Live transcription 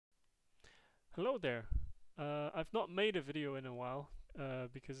Hello there. I've not made a video in a while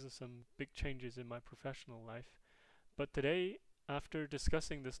because of some big changes in my professional life. But today, after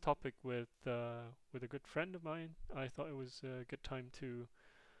discussing this topic with a good friend of mine, I thought it was a good time to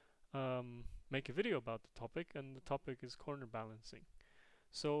make a video about the topic, and the topic is corner balancing.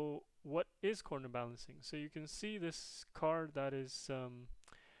 So, what is corner balancing? So you can see this car that is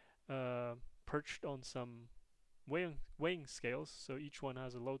uh, perched on some weighing scales. So each one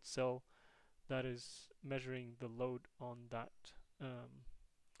has a load cell that is measuring the load on that um,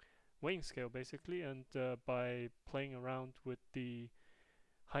 weighing scale basically, and by playing around with the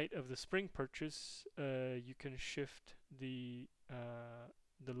height of the spring purchase, you can shift the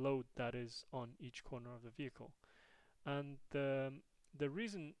load that is on each corner of the vehicle. And the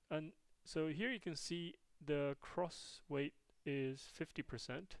reason, and so here you can see the cross weight is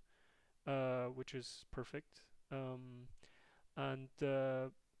 50%, which is perfect. And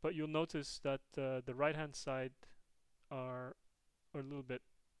But you'll notice that the right hand side are a little bit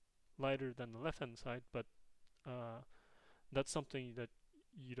lighter than the left hand side, but uh, that's something that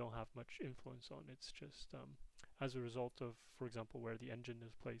you don't have much influence on. It's just as a result of, for example, where the engine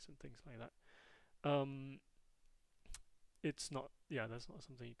is placed and things like that. It's not, yeah, that's not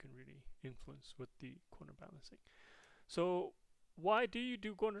something you can really influence with the corner balancing. So why do you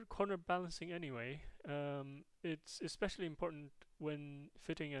do corner balancing anyway? It's especially important when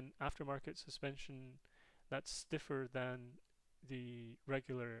fitting an aftermarket suspension that's stiffer than the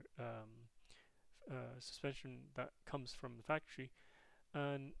regular suspension that comes from the factory.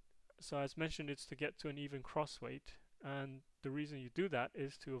 And so, as mentioned, it's to get to an even cross weight. And the reason you do that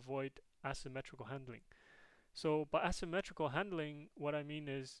is to avoid asymmetrical handling. So, by asymmetrical handling, what I mean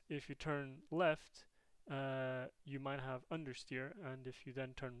is if you turn left, you might have understeer, and if you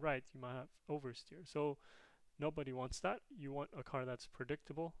then turn right, you might have oversteer. So, nobody wants that. You want a car that's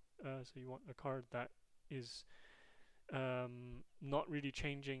predictable. So, you want a car that is not really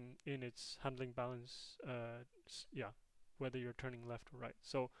changing in its handling balance. Yeah, whether you're turning left or right.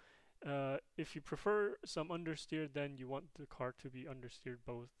 So if you prefer some understeer, then you want the car to be understeered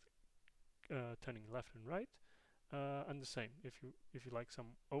both turning left and right. And the same, if you like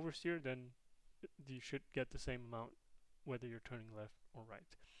some oversteer, then you should get the same amount whether you're turning left or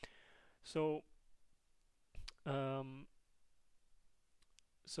right. So um,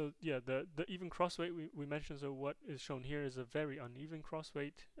 so yeah, the even cross weight we mentioned. So what is shown here is a very uneven cross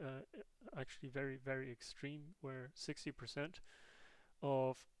weight, actually very extreme, where 60%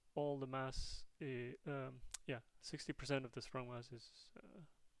 of all the mass, yeah, 60% of the sprung mass is,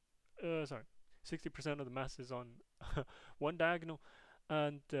 sorry, 60% of the mass is on one diagonal,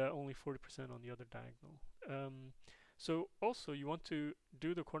 and only 40% on the other diagonal. So also you want to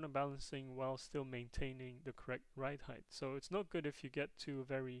do the corner balancing while still maintaining the correct ride height. So it's not good if you get to a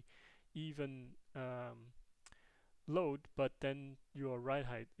very even load, but then your ride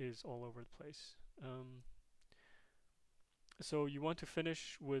height is all over the place. So you want to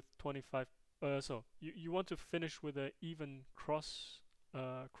finish with 25. So you want to finish with an even cross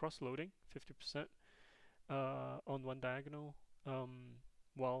loading, 50% on one diagonal,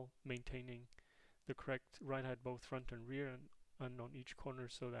 while maintaining the correct ride height both front and rear, and on each corner,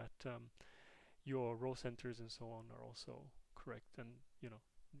 so that your roll centers and so on are also correct, and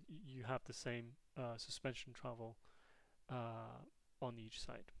you have the same suspension travel on each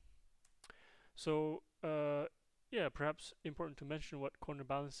side. So yeah, perhaps important to mention what corner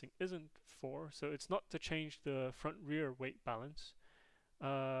balancing isn't for. So it's not to change the front rear weight balance.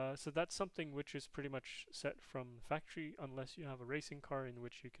 So that's something which is pretty much set from the factory, unless you have a racing car in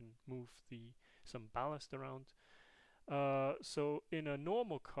which you can move some ballast around. So in a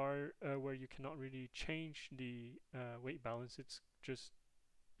normal car where you cannot really change the weight balance, it's just,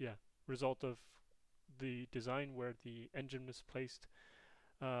 yeah, result of the design where the engine is placed.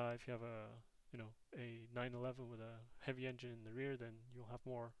 If you have a 911 with a heavy engine in the rear, then you'll have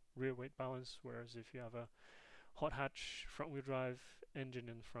more rear weight balance. Whereas if you have a hot hatch front wheel drive engine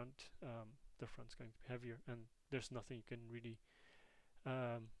in front, the front's going to be heavier, and there's nothing you can really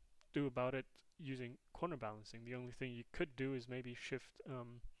do about it using corner balancing. The only thing you could do is maybe shift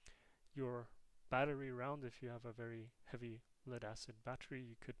your battery around. If you have a very heavy lead acid battery,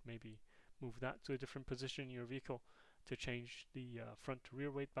 you could maybe move that to a different position in your vehicle to change the front to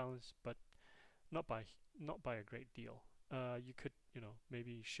rear weight balance, but not by a great deal. You could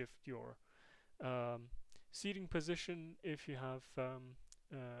maybe shift your seating position if you have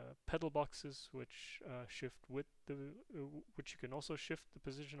pedal boxes which shift with which you can also shift the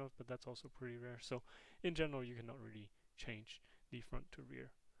position of, but that's also pretty rare. So in general, you cannot really change the front to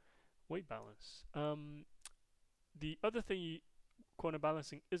rear weight balance. The other thing corner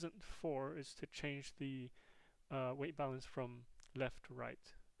balancing isn't for is to change the weight balance from left to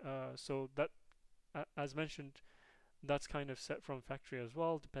right. So that, as mentioned, that's kind of set from factory as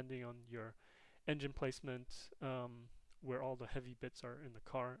well, depending on your engine placement, where all the heavy bits are in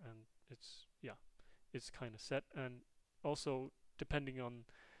the car, and it's kind of set. And also depending on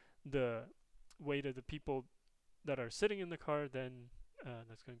the weight of the people that are sitting in the car, then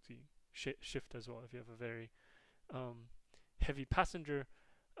that's going to shift as well. If you have a very heavy passenger,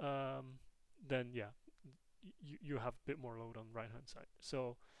 then you have a bit more load on the right hand side.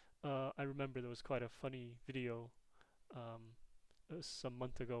 So I remember there was quite a funny video some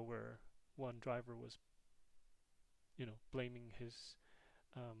month ago where one driver was, blaming his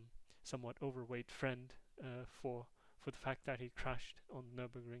somewhat overweight friend for the fact that he crashed on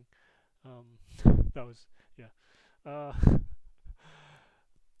Nürburgring. That was Uh,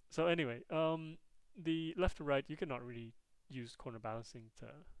 so anyway, the left to right, you cannot really use corner balancing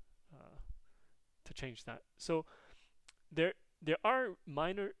to change that. So there are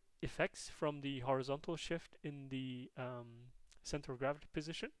minor effects from the horizontal shift in the center of gravity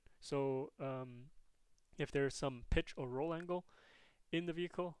position. So if there's some pitch or roll angle in the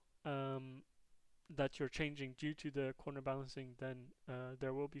vehicle that you're changing due to the corner balancing, then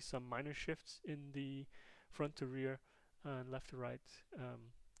there will be some minor shifts in the front to rear and left to right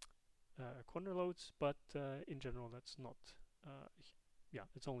corner loads, but in general that's not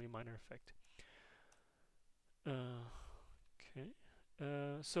it's only a minor effect. Okay.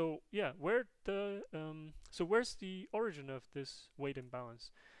 So where's the origin of this weight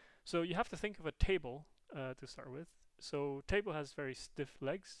imbalance? So you have to think of a table to start with. So table has very stiff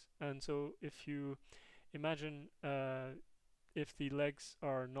legs, and so if you imagine if the legs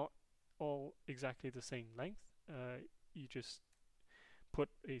are not all exactly the same length, you just put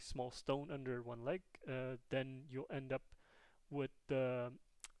a small stone under one leg, then you'll end up with the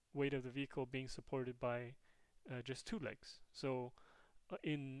weight of the vehicle being supported by just two legs. So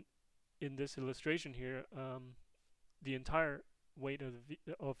in this illustration here, the entire weight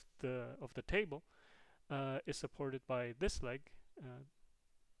of the table is supported by this leg,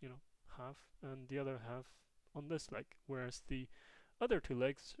 half, and the other half on this leg, whereas the other two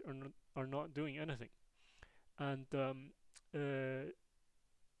legs are not doing anything. And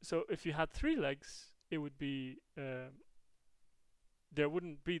so if you had three legs, it would be there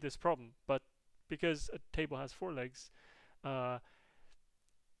wouldn't be this problem. But because a table has four legs,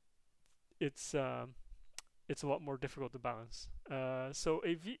 it's a lot more difficult to balance. So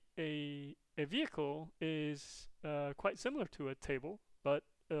a vehicle is quite similar to a table, but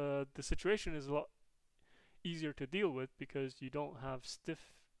the situation is a lot easier to deal with because you don't have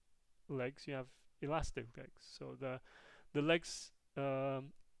stiff legs, you have elastic legs. So the legs,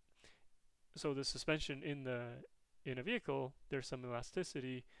 so the suspension in a vehicle, there's some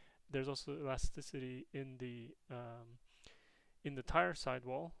elasticity. There's also elasticity in the tire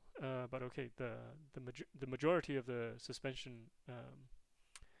sidewall. But okay, the majority of the suspension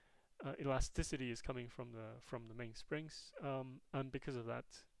elasticity is coming from the main springs, and because of that,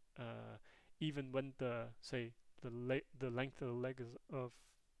 even when the length of the leg of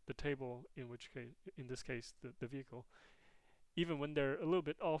the table, in this case the vehicle, even when they're a little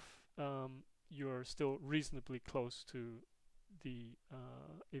bit off, you're still reasonably close to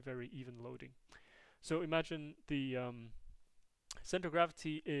a very even loading. So imagine the center of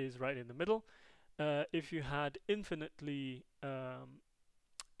gravity is right in the middle. If you had infinitely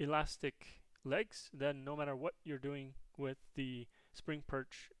elastic legs, then no matter what you're doing with the spring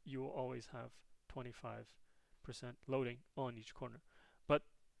perch, you will always have 25% loading on each corner. But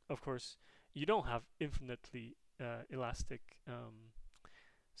of course, you don't have infinitely elastic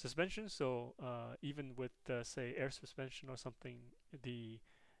suspension. So even with say air suspension or something,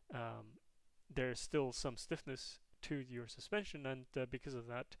 there's still some stiffness to your suspension, and because of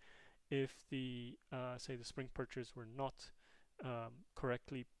that, if the say the spring perches were not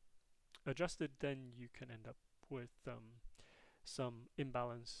correctly adjusted, then you can end up with some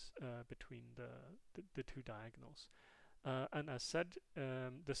imbalance between the two diagonals. And as said,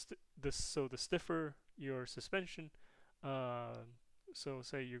 so the stiffer your suspension, so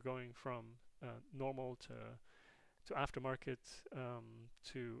say you're going from normal to aftermarket,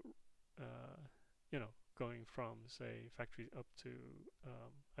 to going from say factory up to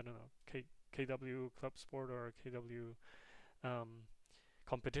I don't know, KW Club Sport or KW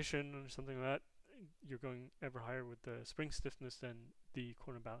competition or something like that, you're going ever higher with the spring stiffness, then the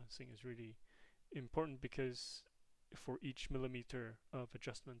corner balancing is really important, because for each millimeter of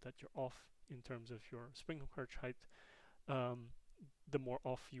adjustment that you're off in terms of your spring perch height, the more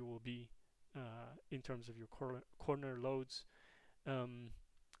off you will be in terms of your corner loads,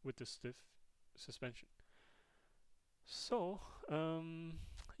 with the stiff suspension. So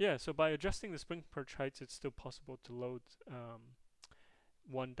yeah, so by adjusting the spring perch heights, it's still possible to load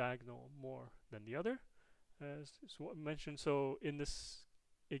one diagonal more than the other, as is what I mentioned. So in this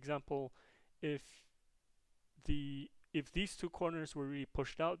example, if these two corners were really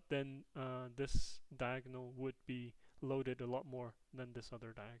pushed out, then this diagonal would be loaded a lot more than this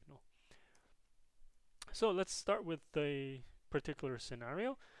other diagonal. So let's start with the particular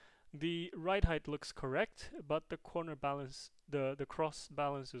scenario. The right height looks correct, but the corner balance, the cross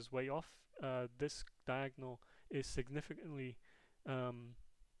balance is way off. This diagonal is significantly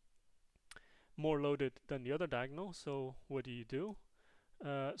more loaded than the other diagonal. So what do?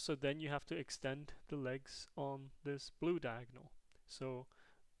 So then you have to extend the legs on this blue diagonal. So,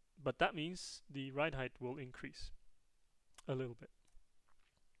 but that means the right height will increase a little bit.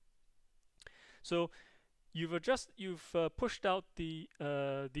 So you've pushed out the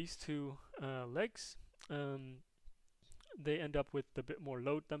these two legs. They end up with a bit more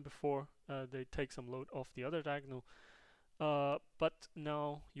load than before. They take some load off the other diagonal. But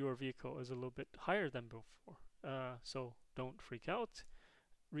now your vehicle is a little bit higher than before. So don't freak out.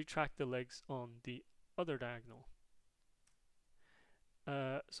 Retract the legs on the other diagonal.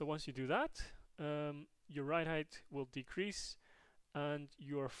 So once you do that, your right height will decrease, and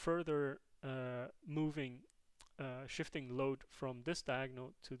you are further shifting load from this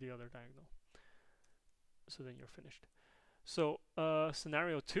diagonal to the other diagonal. So then you're finished. So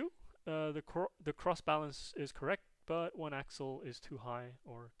scenario 2, the cross balance is correct, but one axle is too high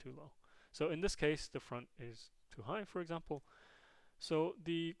or too low. So in this case, the front is too high, for example. So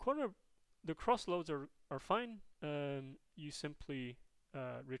the cross loads are fine. You simply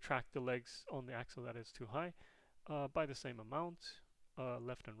retract the legs on the axle that is too high by the same amount,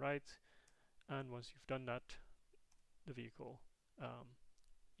 left and right. And once you've done that, the vehicle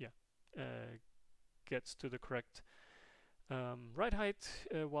gets to the correct right height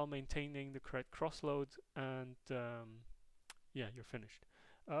while maintaining the correct cross load, and yeah, you're finished.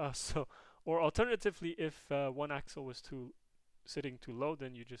 Or alternatively, if one axle was sitting too low,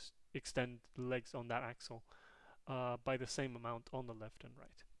 then you just extend the legs on that axle by the same amount on the left and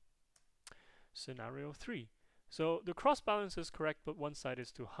right. Scenario 3. So the cross balance is correct, but one side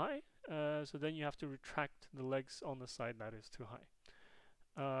is too high. So then you have to retract the legs on the side that is too high.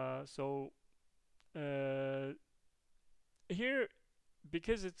 Here,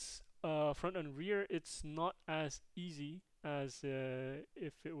 because it's front and rear, it's not as easy as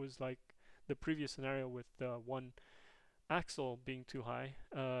if it was like the previous scenario with one axle being too high,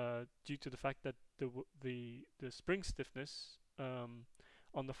 due to the fact that the spring stiffness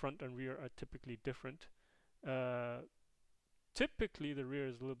on the front and rear are typically different. Typically the rear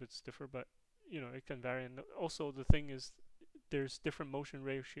is a little bit stiffer, but you know, it can vary. And also the thing is, there's different motion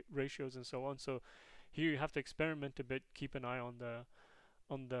ratios and so on. So here you have to experiment a bit, keep an eye on the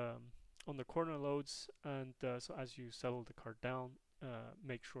corner loads, and so as you settle the car down,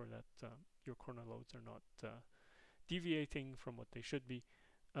 make sure that your corner loads are not deviating from what they should be.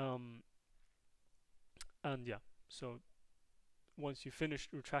 And yeah, so once you finish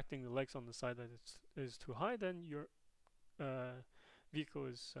retracting the legs on the side that is too high, then your vehicle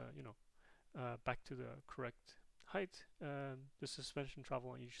is back to the correct height. The suspension travel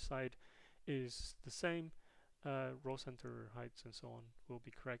on each side is the same. Roll center heights and so on will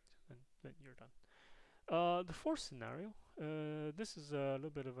be correct, and then you're done. The fourth scenario, this is a little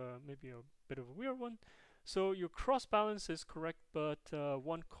bit of maybe a bit of a weird one. So your cross balance is correct, but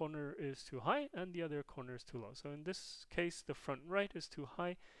one corner is too high and the other corner is too low. So in this case, the front right is too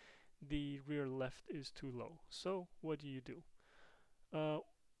high, the rear left is too low. So what do?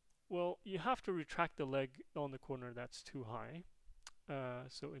 Well, you have to retract the leg on the corner that's too high.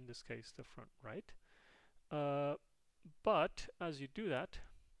 So in this case, the front right. But as you do that,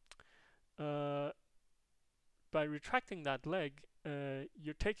 by retracting that leg,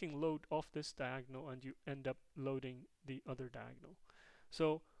 you're taking load off this diagonal and you end up loading the other diagonal.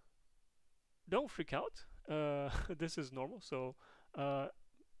 So don't freak out. This is normal. So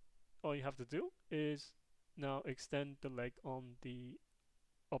all you have to do is now extend the leg on the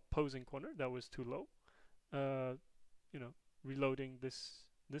opposing corner that was too low. Reloading this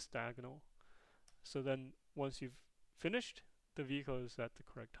diagonal. So then once you've finished, the vehicle is at the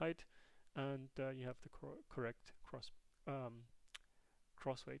correct height, and you have the correct cross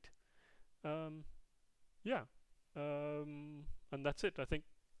weight. And that's it. I think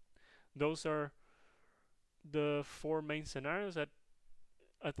those are the four main scenarios that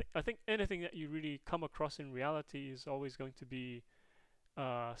I think anything that you really come across in reality is always going to be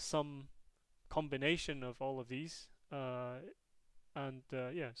some combination of all of these. And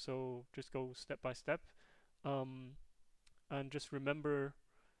yeah, so just go step by step, um, and just remember,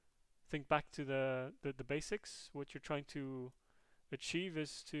 think back to the basics. What you're trying to achieve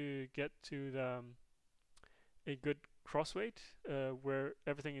is to get to a good cross weight, where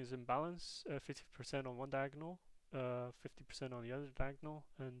everything is in balance, 50% on one diagonal, 50% on the other diagonal,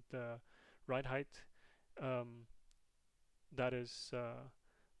 and ride height, um, that is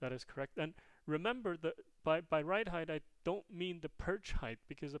correct. And remember that by ride height, I don't mean the perch height,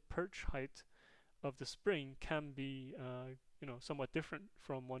 because the perch height of the spring can be somewhat different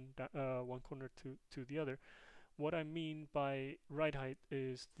from one corner to the other. What I mean by ride height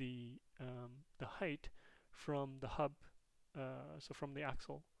is the height from the hub, so from the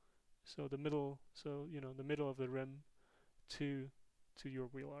axle, so the middle, so the middle of the rim to your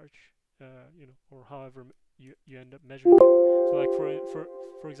wheel arch, or however you end up measuring it. So like for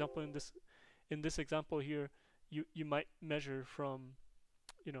example, in this example here, you might measure from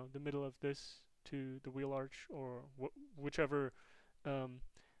the middle of this to the wheel arch, or whichever um,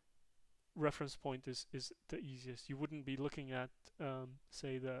 reference point is the easiest. You wouldn't be looking at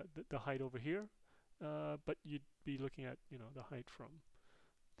say the height over here, but you'd be looking at the height from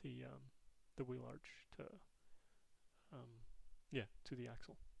the wheel arch to to the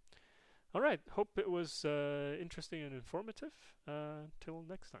axle. All right, hope it was interesting and informative. Till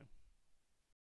next time.